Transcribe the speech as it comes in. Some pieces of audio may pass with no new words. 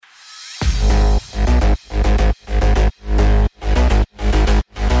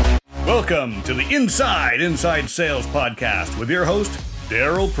Welcome to the Inside Sales podcast with your host,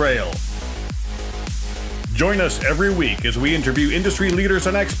 Daryl Prale. Join us every week as we interview industry leaders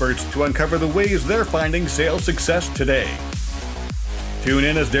and experts to uncover the ways they're finding sales success today. Tune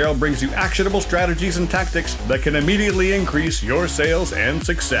in as Daryl brings you actionable strategies and tactics that can immediately increase your sales and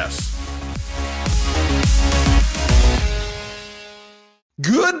success.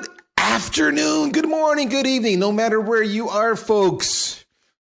 Good afternoon, good morning, good evening, no matter where you are, folks.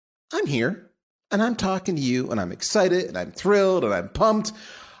 I'm here, and I'm talking to you, and I'm excited, and I'm thrilled, and I'm pumped.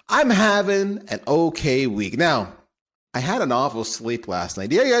 I'm having an okay week. Now, I had an awful sleep last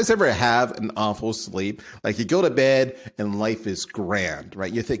night. Do you guys ever have an awful sleep? Like you go to bed, and life is grand,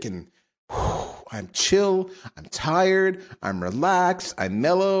 right? You're thinking, I'm chill, I'm tired, I'm relaxed, I'm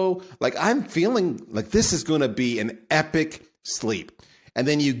mellow. Like I'm feeling like this is going to be an epic sleep. And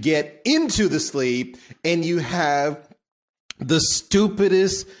then you get into the sleep, and you have the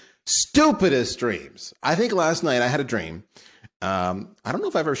stupidest dreams. I think last night I had a dream. I don't know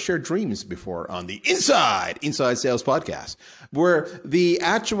if I've ever shared dreams before on the Inside Sales podcast, where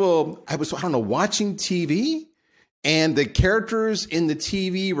I was watching TV, and the characters in the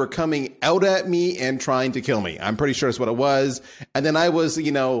TV were coming out at me and trying to kill me. I'm pretty sure that's what it was. And then I was,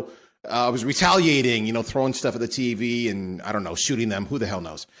 I was retaliating, throwing stuff at the TV and I don't know, shooting them. Who the hell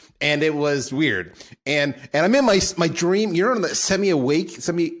knows? And it was weird. And I'm in my dream. You're in the semi-awake,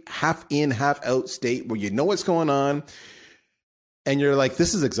 half in, half out state where you know what's going on. And you're like,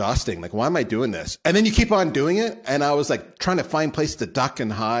 this is exhausting. Like, why am I doing this? And then you keep on doing it. And I was like trying to find places to duck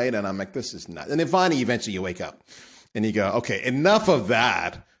and hide. And I'm like, this is nuts. And then finally, eventually you wake up and you go, okay, enough of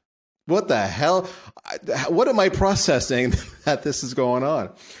that. What the hell? What am I processing that this is going on?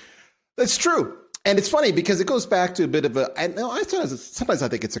 That's true. And it's funny because it goes back to a bit of sometimes I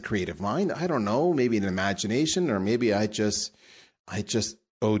think it's a creative mind. I don't know, maybe an imagination, or maybe I just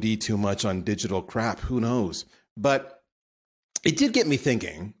OD too much on digital crap. Who knows? But it did get me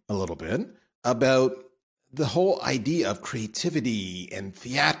thinking a little bit about the whole idea of creativity and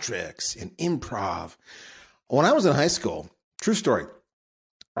theatrics and improv. When I was in high school, true story,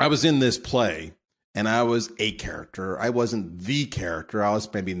 I was in this play. And I was a character. I wasn't the character. I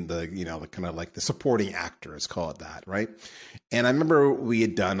was maybe the kind of like the supporting actor, let's call it that, right? And I remember we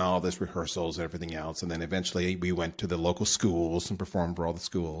had done all this rehearsals and everything else. And then eventually we went to the local schools and performed for all the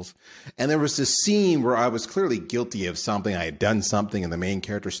schools. And there was this scene where I was clearly guilty of something. I had done something, and the main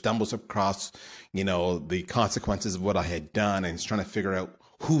character stumbles across, the consequences of what I had done, and he's trying to figure out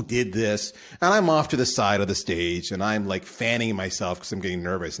who did this. And I'm off to the side of the stage, and I'm like fanning myself because I'm getting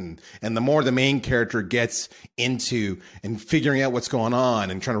nervous. And the more the main character gets into and figuring out what's going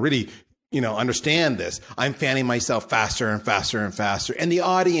on and trying to really, understand this, I'm fanning myself faster and faster and faster. And the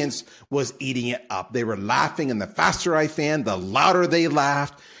audience was eating it up. They were laughing, and the faster I fanned, the louder they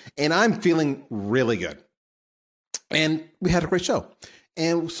laughed. And I'm feeling really good. And we had a great show.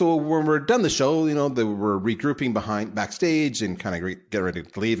 And so when we're done the show, we're regrouping backstage and kind of get ready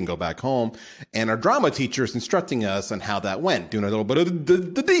to leave and go back home. And our drama teacher is instructing us on how that went, doing a little bit of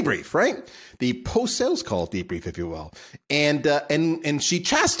the debrief, right? The post-sales call debrief, if you will. And she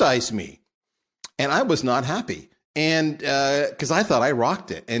chastised me, and I was not happy. And because I thought I rocked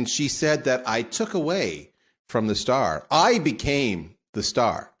it. And she said that I took away from the star. I became the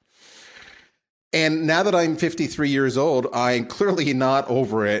star. And now that I'm 53 years old, I'm clearly not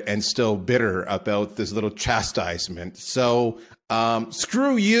over it and still bitter about this little chastisement. So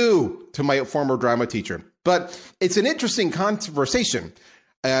screw you to my former drama teacher. But it's an interesting conversation.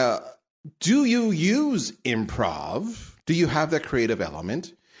 Do you use improv? Do you have that creative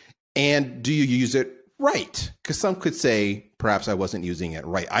element? And do you use it right? Because some could say perhaps I wasn't using it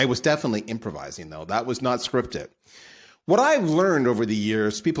right. I was definitely improvising, though. That was not scripted. What I've learned over the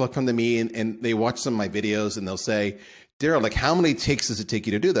years, people have come to me and they watch some of my videos and they'll say, Daryl, like, how many takes does it take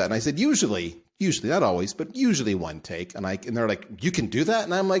you to do that? And I said, usually, not always, but usually one take. And they're like, you can do that?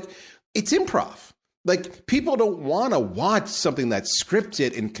 And I'm like, it's improv. Like, people don't want to watch something that's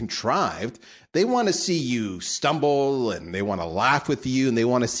scripted and contrived. They want to see you stumble, and they want to laugh with you, and they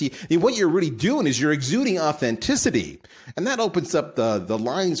want to see what you're really doing is you're exuding authenticity. And that opens up the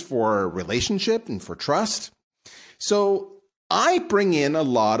lines for relationship and for trust. So I bring in a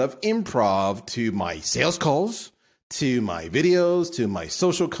lot of improv to my sales calls, to my videos, to my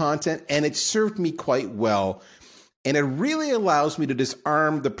social content, and it served me quite well. And it really allows me to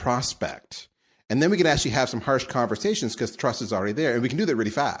disarm the prospect. And then we can actually have some harsh conversations because the trust is already there. And we can do that really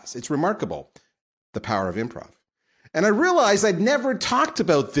fast. It's remarkable, the power of improv. And I realized I'd never talked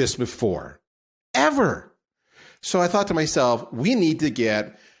about this before, ever. So I thought to myself, we need to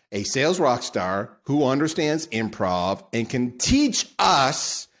get a sales rock star who understands improv and can teach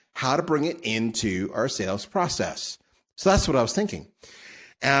us how to bring it into our sales process. So that's what I was thinking.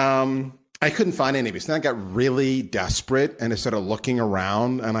 I couldn't find any of it. So then I got really desperate and I started looking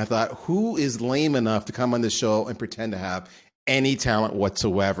around and I thought, who is lame enough to come on this show and pretend to have any talent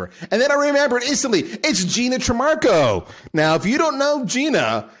whatsoever? And then I remembered instantly, it's Gina Trimarco. Now, if you don't know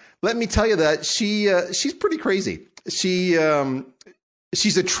Gina, let me tell you that she's pretty crazy. She's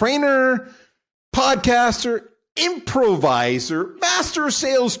a trainer, podcaster, improviser, master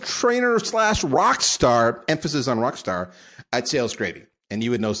sales trainer / rock star, emphasis on rock star at Sales Gravy. And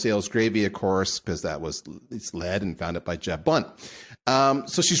you would know Sales Gravy, of course, because it's led and founded by Jeb Blunt.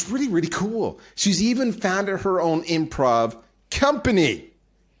 So she's really, really cool. She's even founded her own improv company.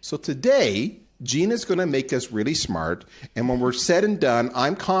 So today, Gina's going to make us really smart. And when we're said and done,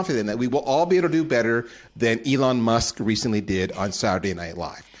 I'm confident that we will all be able to do better than Elon Musk recently did on Saturday Night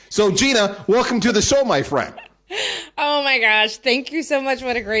Live. So Gina, welcome to the show, my friend. Oh my gosh. Thank you so much.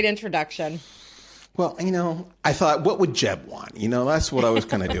 What a great introduction. Well, I thought, what would Jeb want? That's what I was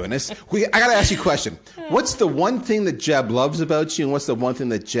kind of doing. I got to ask you a question. What's the one thing that Jeb loves about you, and what's the one thing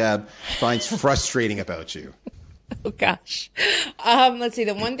that Jeb finds frustrating about you? Oh, gosh. Let's see.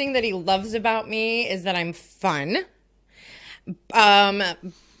 The one thing that he loves about me is that I'm fun.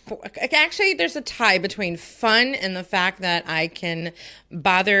 Actually, there's a tie between fun and the fact that I can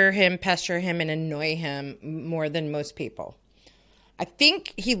bother him, pester him, and annoy him more than most people. I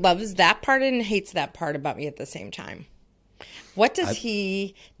think he loves that part and hates that part about me at the same time. What does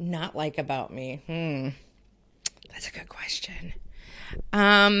he not like about me? That's a good question.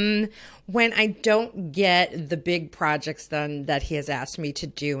 When I don't get the big projects done that he has asked me to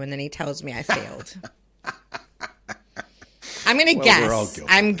do, and then he tells me I failed. I'm going to guess.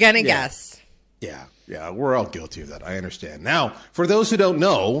 I'm going to guess. Yeah, we're all guilty of that. I understand. Now, for those who don't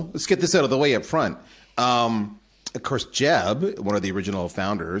know, let's get this out of the way up front. Of course, Jeb, one of the original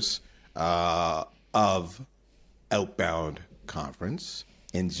founders of Outbound Conference,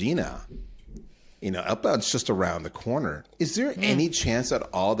 and Gina, Outbound's just around the corner. Is there any chance at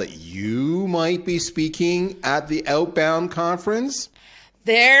all that you might be speaking at the Outbound Conference?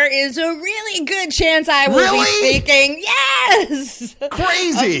 There is a really good chance I will be speaking. Yes!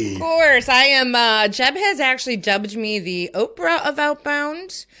 Crazy! Of course. I am. Jeb has actually dubbed me the Oprah of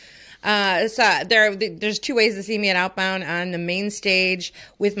Outbound. So there's two ways to see me at Outbound: on the main stage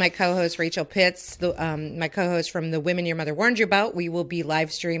with my co-host Rachel Pitts, my co-host from the Women Your Mother Warned You About. We will be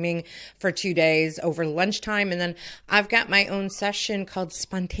live streaming for 2 days over lunchtime, and then I've got my own session called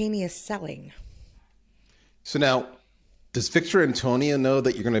Spontaneous Selling. So now, does Victor Antonio know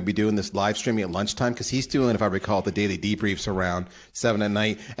that you're going to be doing this live streaming at lunchtime? Because he's doing, if I recall, the daily debriefs around 7 at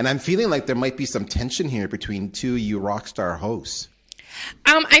night, and I'm feeling like there might be some tension here between two of you rock star hosts.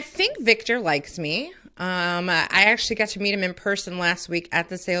 I think Victor likes me. I actually got to meet him in person last week at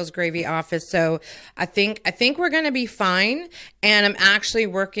the Sales Gravy office. So I think we're going to be fine. And I'm actually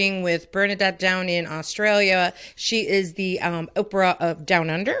working with Bernadette down in Australia. She is the Oprah of Down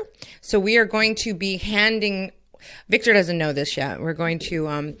Under. So we are going to be handing, Victor doesn't know this yet. We're going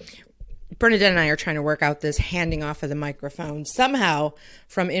to, Bernadette and I are trying to work out this handing off of the microphone somehow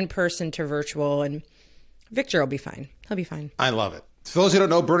from in person to virtual. And Victor will be fine. He'll be fine. I love it. For those who don't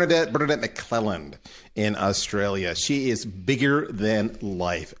know, Bernadette McClelland in Australia. She is bigger than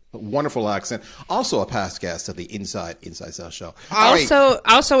life. Wonderful accent. Also a past guest of the Inside Sales Show.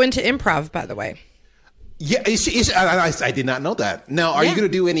 Also into improv, by the way. Yeah, I did not know that. Now, are you going to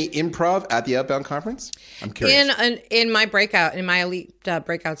do any improv at the Outbound Conference? I'm curious. In my elite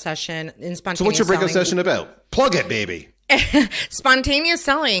breakout session in Spontaneous. So what's your breakout session about? Plug it, baby. Spontaneous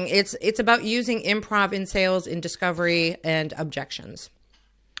selling. It's about using improv in sales, in discovery, and objections.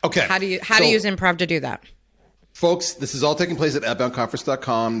 Okay. How do you use improv to do that? Folks, this is all taking place at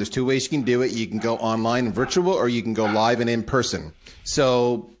outboundconference.com. There's 2 ways you can do it. You can go online and virtual, or you can go live and in person.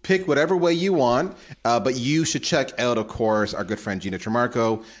 So pick whatever way you want, but you should check out, of course, our good friend Gina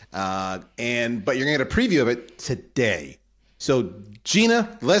Trimarco. But you're going to get a preview of it today. So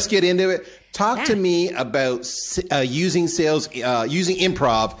Gina, let's get into it. Talk to me about using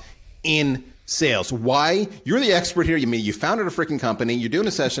improv in sales. Why? You're the expert here. You founded a freaking company. You're doing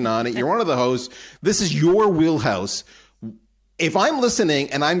a session on it. You're one of the hosts. This is your wheelhouse. If I'm listening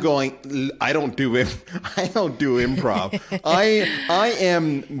and I'm going, I don't do improv. I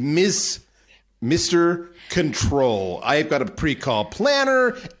am Mr. Control. I've got a pre-call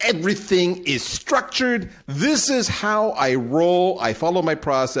planner. Everything is structured. This is how I roll. I follow my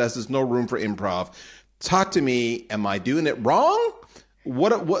process. There's no room for improv. Talk to me. Am I doing it wrong?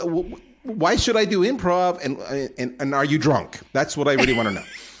 Why should I do improv? And are you drunk? That's what I really want to know.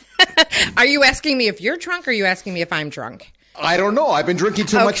 Are you asking me if you're drunk, or are you asking me if I'm drunk? I don't know. I've been drinking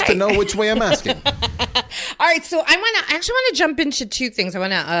too much to know which way I'm asking. All right, so I actually want to jump into two things. I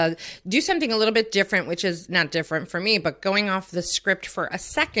want to do something a little bit different, which is not different for me, but going off the script for a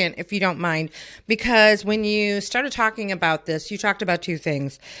second, if you don't mind, because when you started talking about this, you talked about two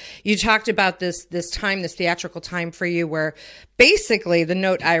things. You talked about this time, this theatrical time for you, where basically the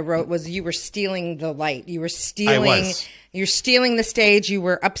note I wrote was you were stealing the light. You were stealing. You're stealing the stage. You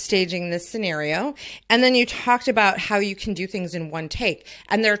were upstaging this scenario. And then you talked about how you can do things in one take.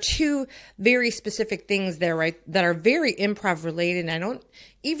 And there are two very specific things there, right, that are very improv related. And I don't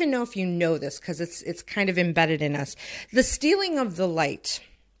even know if you know this because it's kind of embedded in us. The stealing of the light.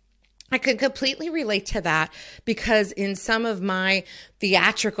 I could completely relate to that because in some of my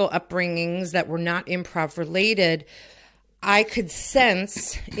theatrical upbringings that were not improv related, I could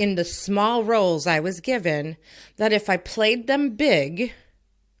sense in the small roles I was given that if I played them big,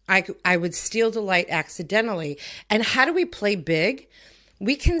 I would steal the light accidentally. And how do we play big?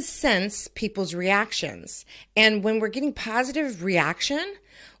 We can sense people's reactions. And when we're getting positive reaction,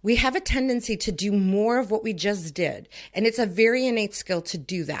 we have a tendency to do more of what we just did. And it's a very innate skill to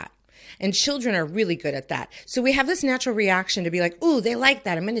do that. And children are really good at that. So we have this natural reaction to be like, ooh, they like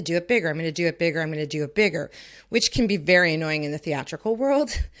that. I'm going to do it bigger. I'm going to do it bigger. I'm going to do it bigger, which can be very annoying in the theatrical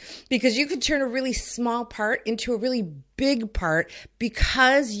world because you could turn a really small part into a really big part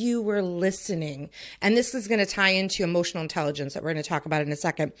because you were listening. And this is going to tie into emotional intelligence that we're going to talk about in a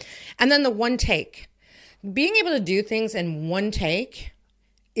second. And then the one take. Being able to do things in one take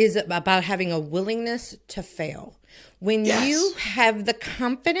is about having a willingness to fail. When you have the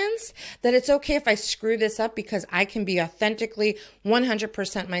confidence that it's okay if I screw this up because I can be authentically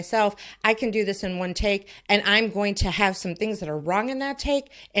 100% myself, I can do this in one take and I'm going to have some things that are wrong in that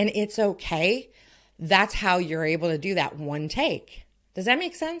take and it's okay. That's how you're able to do that one take. Does that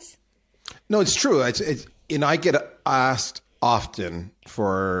make sense? No, it's true. I get asked often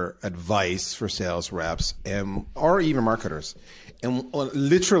for advice for sales reps or even marketers. And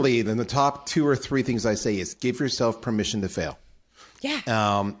literally, then the top 2 or 3 things I say is give yourself permission to fail.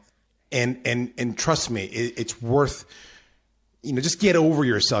 Yeah. And trust me, it's worth, just get over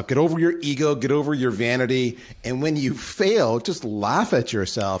yourself, get over your ego, get over your vanity. And when you fail, just laugh at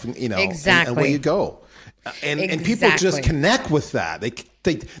yourself, exactly. and away you go. And people just connect with that.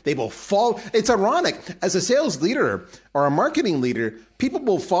 They will fall. It's ironic. As a sales leader or a marketing leader, people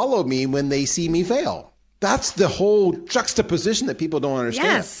will follow me when they see me fail. That's the whole juxtaposition that people don't understand.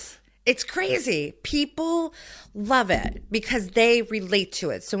 Yes. It's crazy. People love it because they relate to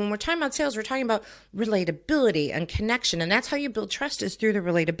it. So when we're talking about sales, we're talking about relatability and connection. And that's how you build trust is through the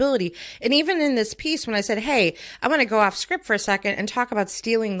relatability. And even in this piece, when I said, hey, I want to go off script for a second and talk about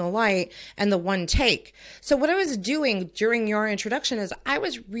stealing the light and the one take. So what I was doing during your introduction is I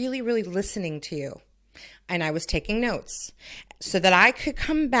was really, really listening to you. And I was taking notes so that I could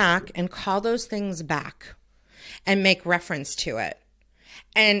come back and call those things back and make reference to it.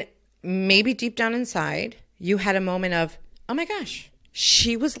 And maybe deep down inside, you had a moment of, oh my gosh,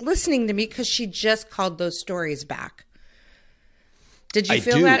 she was listening to me because she just called those stories back. Did you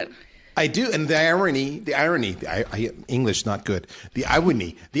feel that? I do. And the irony, English not good. The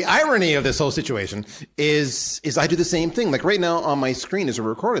irony of this whole situation is I do the same thing. Like right now on my screen as we're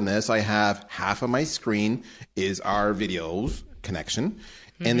recording this, I have half of my screen is our videos connection.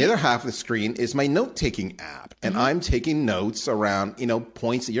 Mm-hmm. And the other half of the screen is my note-taking app. And I'm taking notes around,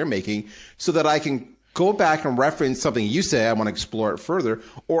 points that you're making so that I can go back and reference something you say, I want to explore it further,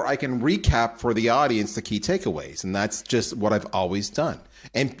 or I can recap for the audience the key takeaways. And that's just what I've always done.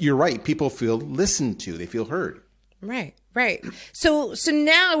 And you're right. People feel listened to. They feel heard. Right. So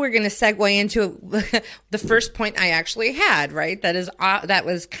now we're going to segue into the first point I actually had, right? That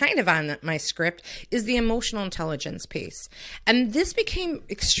was kind of on my script is the emotional intelligence piece. And this became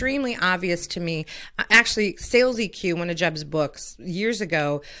extremely obvious to me. Actually, Sales EQ, one of Jeb's books years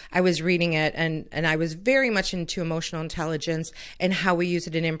ago, I was reading it and I was very much into emotional intelligence and how we use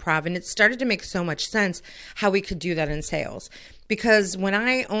it in improv. And it started to make so much sense how we could do that in sales. Because when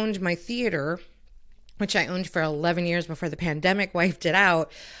I owned my theater, which I owned for 11 years before the pandemic wiped it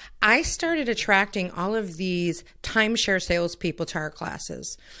out, I started attracting all of these timeshare salespeople to our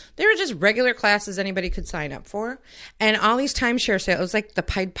classes. They were just regular classes anybody could sign up for. And all these timeshare sales, it was like the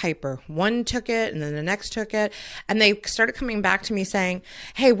Pied Piper. One took it and then the next took it. And they started coming back to me saying,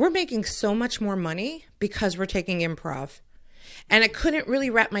 hey, we're making so much more money because we're taking improv. And I couldn't really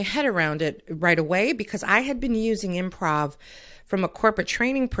wrap my head around it right away because I had been using improv from a corporate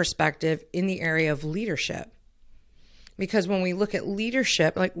training perspective in the area of leadership. Because when we look at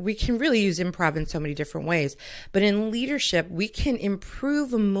leadership, like we can really use improv in so many different ways, but in leadership, we can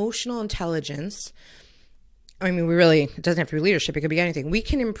improve emotional intelligence I mean, it doesn't have to be leadership. It could be anything. We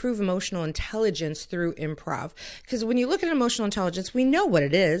can improve emotional intelligence through improv. Because when you look at emotional intelligence, we know what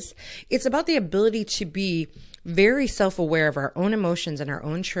it is. It's about the ability to be very self-aware of our own emotions and our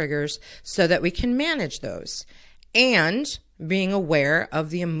own triggers so that we can manage those. And being aware of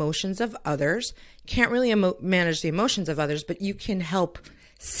the emotions of others. Can't really manage the emotions of others, but you can help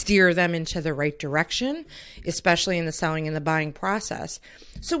steer them into the right direction, especially in the selling and the buying process.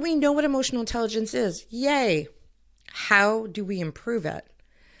 So we know what emotional intelligence is. Yay. How do we improve it?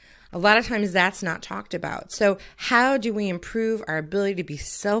 A lot of times that's not talked about. So how do we improve our ability to be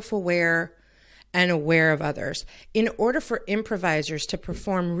self-aware and aware of others? In order for improvisers to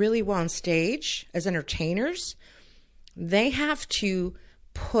perform really well on stage as entertainers, they have to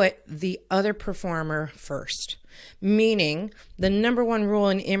put the other performer first. Meaning, the number one rule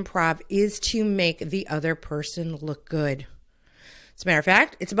in improv is to make the other person look good. As a matter of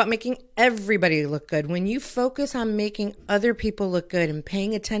fact, it's about making everybody look good. When you focus on making other people look good and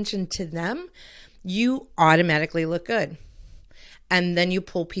paying attention to them, you automatically look good. And then you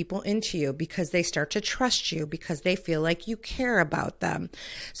pull people into you because they start to trust you because they feel like you care about them.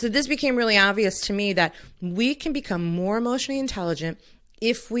 So this became really obvious to me that we can become more emotionally intelligent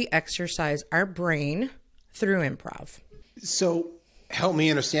if we exercise our brain through improv. So help me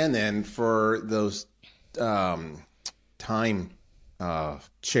understand then for those timeshare,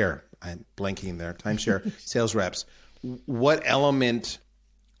 I'm blanking there, timeshare sales reps, what element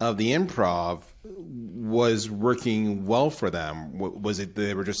of the improv was working well for them? Was it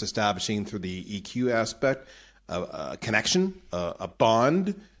they were just establishing through the EQ aspect a connection, a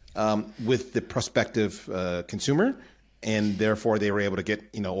bond with the prospective consumer, and therefore they were able to get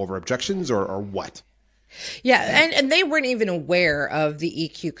over objections, or what? Yeah, and they weren't even aware of the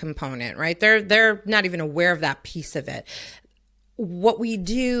EQ component, right? They're not even aware of that piece of it. What we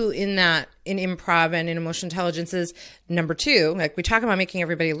do in improv and in emotional intelligence is number two, like we talk about making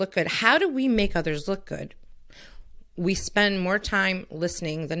everybody look good. How do we make others look good? We spend more time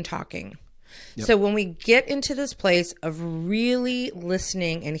listening than talking. Yep. So when we get into this place of really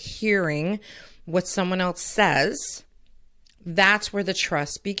listening and hearing what someone else says, that's where the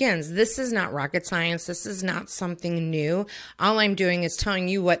trust begins. This is not rocket science. This is not something new. All I'm doing is telling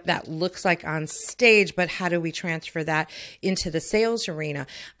you what that looks like on stage, but how do we transfer that into the sales arena?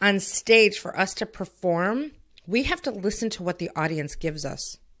 On stage, for us to perform, we have to listen to what the audience gives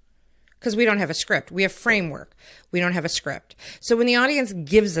us. Because we don't have a script. We have framework. We don't have a script. So when the audience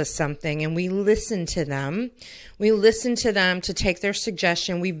gives us something and we listen to them to take their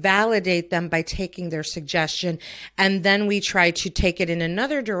suggestion, we validate them by taking their suggestion, and then we try to take it in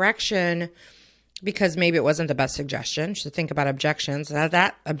another direction because maybe it wasn't the best suggestion. So think about objections.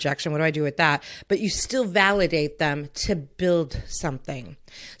 That objection, what do I do with that? But you still validate them to build something.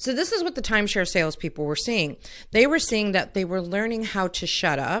 So this is what the timeshare salespeople were seeing. They were seeing that they were learning how to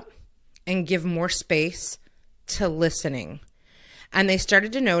shut up and give more space to listening. And they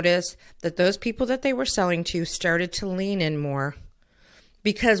started to notice that those people that they were selling to started to lean in more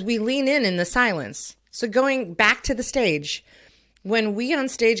because we lean in the silence. So going back to the stage, when we on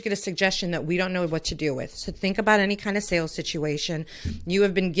stage get a suggestion that we don't know what to deal with. So think about any kind of sales situation. You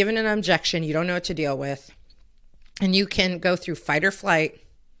have been given an objection you don't know what to deal with. And you can go through fight or flight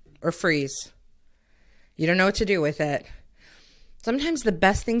or freeze. You don't know what to do with it. Sometimes the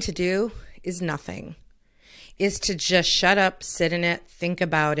best thing to do is nothing, is to just shut up, sit in it, think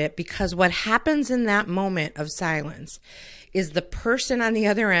about it, because what happens in that moment of silence is the person on the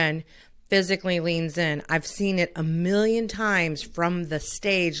other end physically leans in. I've seen it a million times from the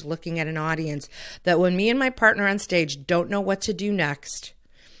stage looking at an audience that when me and my partner on stage don't know what to do next,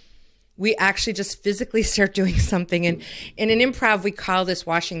 we actually just physically start doing something. And in an improv, we call this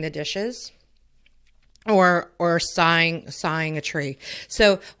washing the dishes. Or sawing a tree.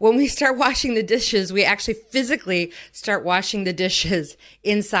 So when we start washing the dishes, we actually physically start washing the dishes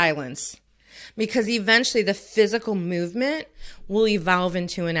in silence, because eventually the physical movement will evolve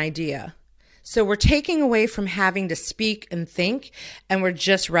into an idea. So we're taking away from having to speak and think, and we're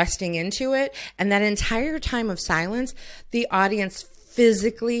just resting into it. And that entire time of silence, the audience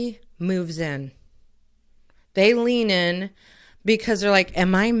physically moves in. They lean in, because they're like,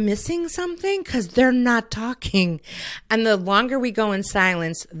 am I missing something? Because they're not talking. And the longer we go in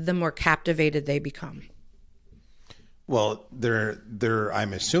silence, the more captivated they become. Well,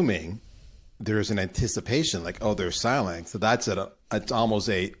 I'm assuming there's an anticipation, like, oh, they're silent. So it's almost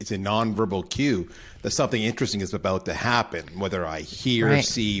a nonverbal cue that something interesting is about to happen, whether I hear, right,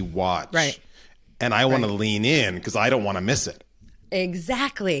 see, watch. Right. And I want to lean in because I don't want to miss it.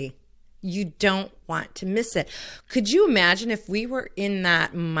 Exactly. You don't want to miss it. Could you imagine if we were in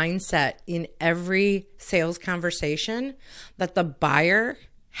that mindset in every sales conversation, that the buyer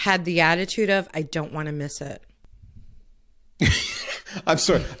had the attitude of, I don't want to miss it? I'm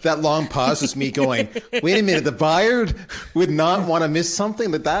sorry, that long pause is me going, wait a minute, the buyer would not want to miss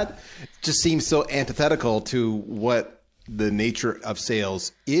something? That just seems so antithetical to what the nature of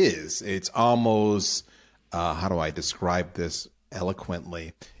sales is. It's almost, how do I describe this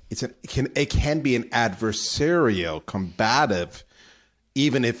eloquently? It can be an adversarial, combative,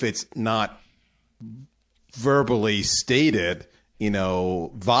 even if it's not verbally stated,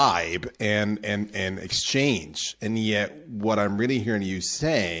 vibe and exchange. And yet what I'm really hearing you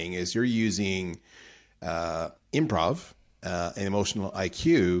saying is you're using improv and emotional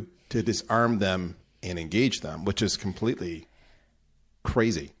IQ to disarm them and engage them, which is completely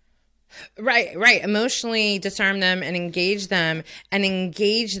crazy. Right. Emotionally disarm them and engage them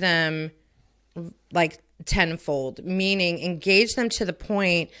like tenfold, meaning engage them to the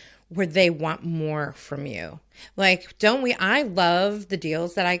point where they want more from you. Like, I love the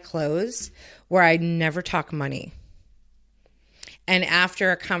deals that I close where I never talk money. And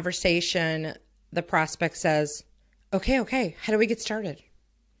after a conversation, the prospect says, okay, how do we get started?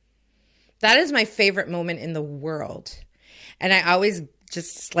 That is my favorite moment in the world. And I always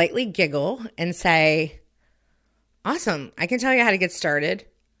just slightly giggle and say, awesome, I can tell you how to get started.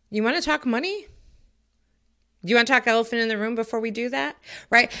 You want to talk money? Do you want to talk elephant in the room before we do that?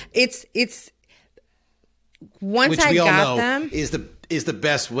 Right? It's once Which I we all got know them is the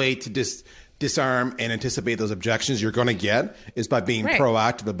best way to disarm and anticipate those objections you're going to get is by being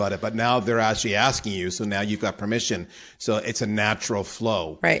proactive about it. But now they're actually asking you, so now you've got permission. So it's a natural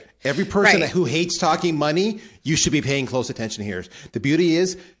flow. Right. Every person who hates talking money, you should be paying close attention here. The beauty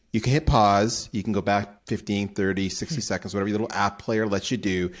is you can hit pause. You can go back 15, 30, 60 seconds, whatever your little app player lets you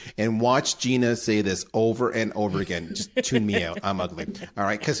do, and watch Gina say this over and over again. Just tune me out. I'm ugly. All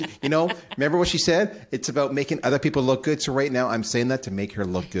right. Because, remember what she said? It's about making other people look good. So right now I'm saying that to make her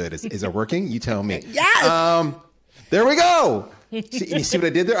look good. Is it working? You tell me. Yes. There we go. You see what I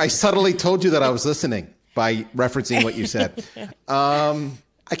did there? I subtly told you that I was listening by referencing what you said.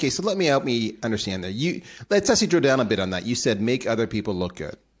 Okay. So help me understand there. Let's actually drill down a bit on that. You said make other people look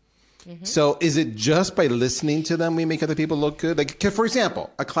good. Mm-hmm. So is it just by listening to them we make other people look good? Like, for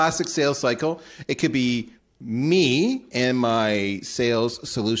example, a classic sales cycle, it could be me and my sales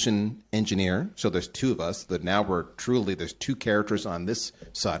solution engineer. So there's two of us that now there's two characters on this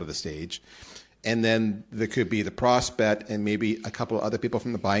side of the stage. And then there could be the prospect and maybe a couple of other people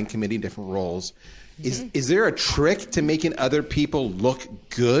from the buying committee, different roles. Mm-hmm. Is there a trick to making other people look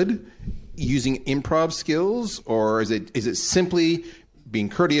good using improv skills? Or is it simply being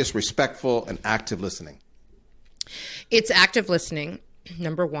courteous, respectful, and active listening? It's active listening,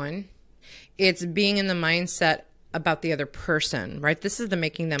 number one. It's being in the mindset about the other person, right? This is the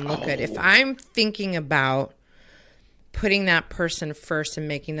making them look good. If I'm thinking about putting that person first and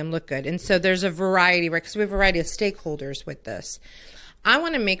making them look good. And so there's a variety, right? Because we have a variety of stakeholders with this. I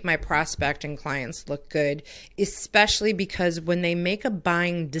want to make my prospect and clients look good, especially because when they make a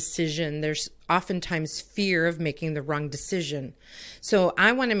buying decision, there's oftentimes fear of making the wrong decision. So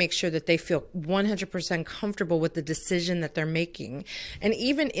I want to make sure that they feel 100% comfortable with the decision that they're making. And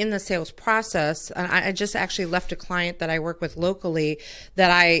even in the sales process, I just actually left a client that I work with locally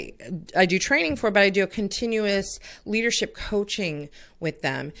that I do training for, but I do a continuous leadership coaching with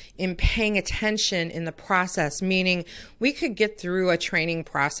them in paying attention in the process, meaning we could get through a training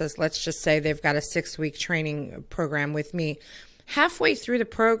process. Let's just say they've got a 6-week training program with me. Halfway through the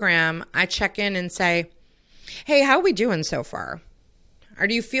program, I check in and say, hey, how are we doing so far? Or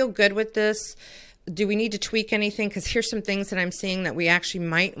do you feel good with this? Do we need to tweak anything? Because here's some things that I'm seeing that we actually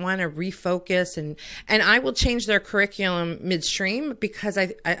might want to refocus. And I will change their curriculum midstream because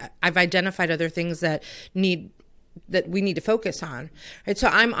I've identified other things that we need to focus on. Right? So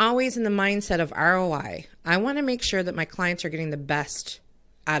I'm always in the mindset of ROI. I want to make sure that my clients are getting the best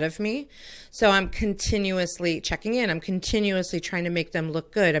out of me. So I'm continuously checking in. I'm continuously trying to make them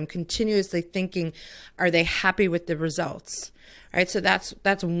look good. I'm continuously thinking, are they happy with the results? All right. So that's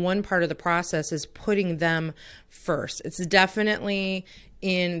one part of the process, is putting them first. It's definitely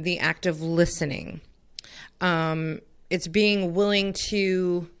in the act of listening. It's being willing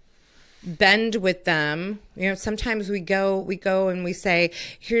to bend with them. Sometimes we go and we say,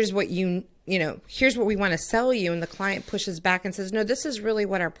 here's what here's what we want to sell you. And the client pushes back and says, no, this is really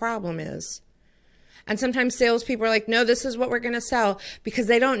what our problem is. And sometimes salespeople are like, no, this is what we're going to sell, because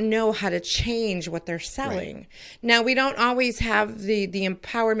they don't know how to change what they're selling. Right. Now, we don't always have the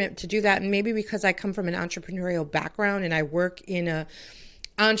empowerment to do that. And maybe because I come from an entrepreneurial background and I work in a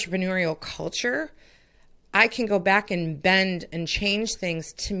entrepreneurial culture, I can go back and bend and change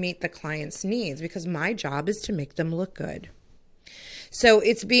things to meet the client's needs because my job is to make them look good. So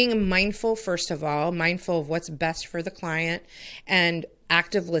it's being mindful, first of all, mindful of what's best for the client, and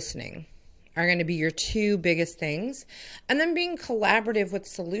active listening are going to be your two biggest things. And then being collaborative with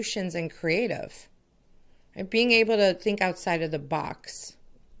solutions and creative, and being able to think outside of the box.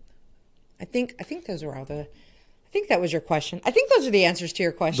 I think those were all I think that was your question. I think those are the answers to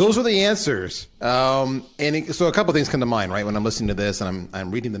your question. Those are the answers. So a couple of things come to mind, right? When I'm listening to this and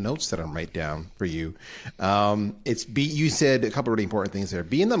I'm reading the notes that I'm writing down for you. You said a couple of really important things there.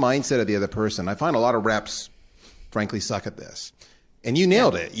 Be in the mindset of the other person. I find a lot of reps, frankly, suck at this. And you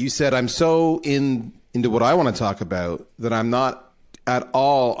nailed it. You said, I'm so into what I want to talk about that I'm not at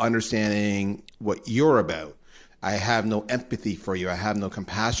all understanding what you're about. I have no empathy for you. I have no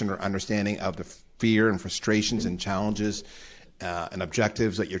compassion or understanding of the fear and frustrations and challenges and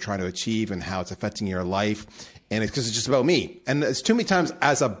objectives that you're trying to achieve and how it's affecting your life. And it's because it's just about me. And it's too many times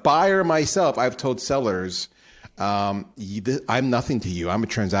as a buyer myself, I've told sellers, I'm nothing to you. I'm a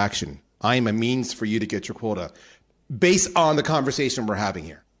transaction. I am a means for you to get your quota based on the conversation we're having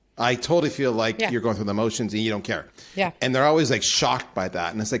here. I totally feel like you're going through the motions and you don't care. Yeah. And they're always like shocked by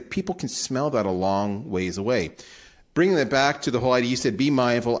that. And it's like people can smell that a long ways away. Bringing it back to the whole idea, you said be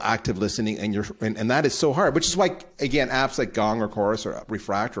mindful, active listening, and that is so hard, which is why, again, apps like Gong or Chorus or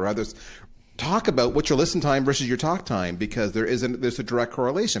Refract or others talk about what's your listen time versus your talk time, because there's a direct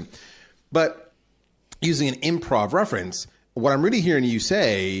correlation. But using an improv reference, what I'm really hearing you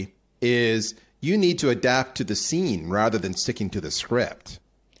say is you need to adapt to the scene rather than sticking to the script.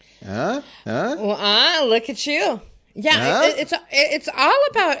 Look at you. Yeah, it's all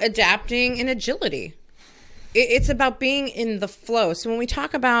about adapting and agility. It's about being in the flow. So when we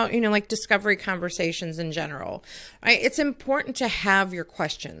talk about, like discovery conversations in general, right, it's important to have your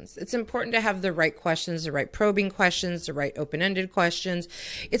questions. It's important to have the right questions, the right probing questions, the right open-ended questions.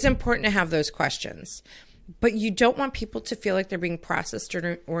 It's important to have those questions. But you don't want people to feel like they're being processed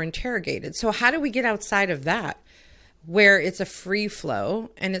or interrogated. So how do we get outside of that, where it's a free flow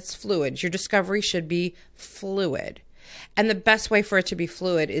and it's fluid? Your discovery should be fluid. And the best way for it to be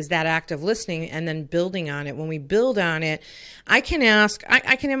fluid is that active listening and then building on it. When we build on it, I can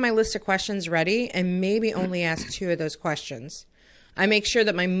have my list of questions ready and maybe only ask 2 of those questions. I make sure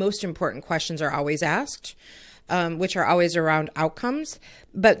that my most important questions are always asked, which are always around outcomes.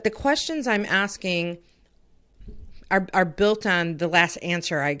 But the questions I'm asking are built on the last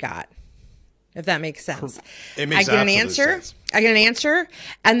answer I got, if that makes sense. It makes absolute sense. I get an answer,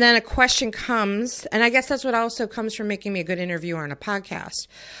 and then a question comes, and I guess that's what also comes from making me a good interviewer on a podcast.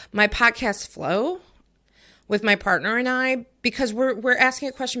 My podcast flow with my partner and I, because we're asking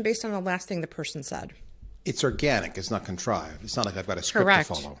a question based on the last thing the person said. It's organic. It's not contrived. It's not like I've got a script Correct.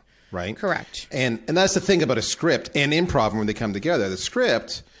 to follow, right? Correct. And that's the thing about a script and improv when they come together. The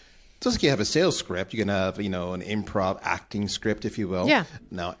script, just like you have a sales script, you can have, an improv acting script, if you will. Yeah.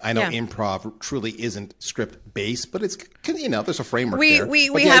 Now, I know improv truly isn't script based, but it's, there's a framework there. We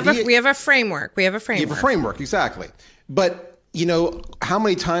have a framework. We have a framework. You have a framework, exactly. But, how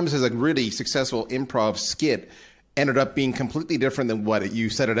many times has a really successful improv skit ended up being completely different than what you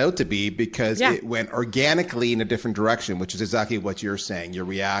set it out to be because it went organically in a different direction, which is exactly what you're saying. You're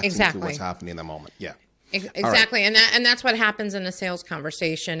reacting to what's happening in the moment. Yeah. Exactly. Right. And that's what happens in a sales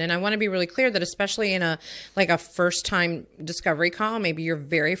conversation. And I want to be really clear that especially in a first time discovery call, maybe your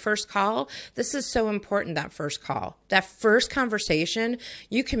very first call, this is so important, that first call. That first conversation,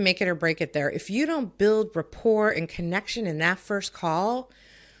 you can make it or break it there. If you don't build rapport and connection in that first call,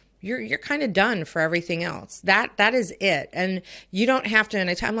 you're kind of done for everything else. That is it. And you don't have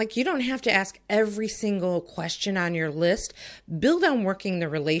to, you don't have to ask every single question on your list. Build on working the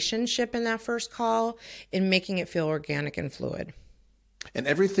relationship in that first call and making it feel organic and fluid. And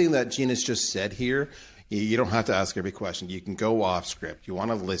everything that Gina's just said here, you don't have to ask every question. You can go off script. You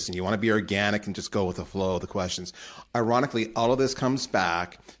want to listen. You want to be organic and just go with the flow of the questions. Ironically, all of this comes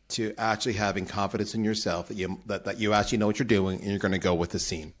back to actually having confidence in yourself that you actually know what you're doing and you're going to go with the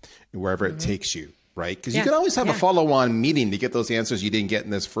scene wherever it takes you, right? Because you can always have a follow-on meeting to get those answers you didn't get in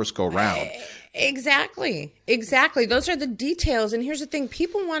this first go round. Exactly. Those are the details. And here's the thing.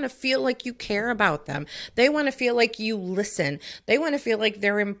 People want to feel like you care about them. They want to feel like you listen. They want to feel like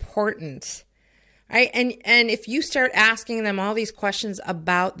they're important. Right? And if you start asking them all these questions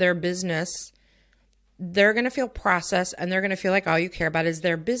about their business, they're going to feel processed and they're going to feel like all you care about is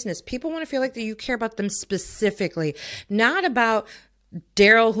their business. People want to feel like that you care about them specifically, not about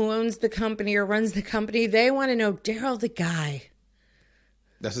Daryl who owns the company or runs the company. They want to know Daryl the guy.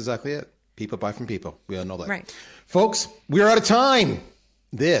 That's exactly it. People buy from people. We all know that. Right. Folks, we are out of time.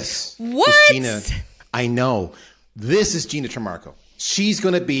 This What? is Gina. I know. This is Gina Tremarco. She's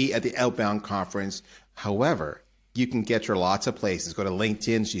going to be at the Outbound Conference. However, you can get her lots of places. Go to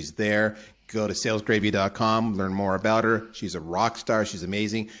LinkedIn. She's there. Go to salesgravy.com. Learn more about her. She's a rock star. She's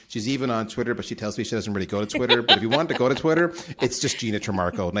amazing. She's even on Twitter, but she tells me she doesn't really go to Twitter. But if you want to go to Twitter, it's just Gina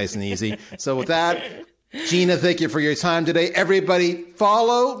Tremarco. Nice and easy. So with that, Gina, thank you for your time today. Everybody,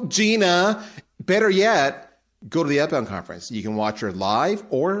 follow Gina. Better yet, go to the Outbound Conference. You can watch her live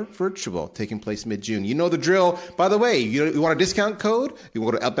or virtual, taking place mid-June. You know the drill. By the way, you want a discount code? You can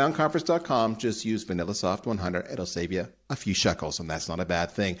go to outboundconference.com. Just use VanillaSoft100. It'll save you a few shekels, and that's not a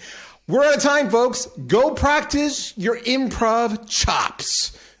bad thing. We're out of time, folks. Go practice your improv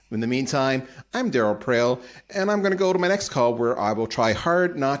chops. In the meantime, I'm Daryl Prail, and I'm going to go to my next call where I will try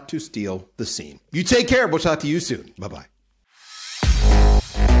hard not to steal the scene. You take care. We'll talk to you soon. Bye-bye.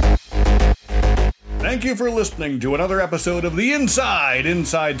 Thank you for listening to another episode of the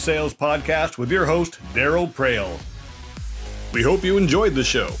Inside Sales Podcast with your host, Daryl Prail. We hope you enjoyed the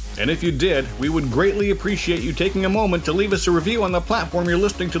show, and if you did, we would greatly appreciate you taking a moment to leave us a review on the platform you're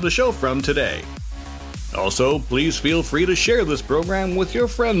listening to the show from today. Also, please feel free to share this program with your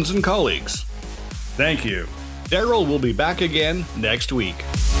friends and colleagues. Thank you. Daryl will be back again next week.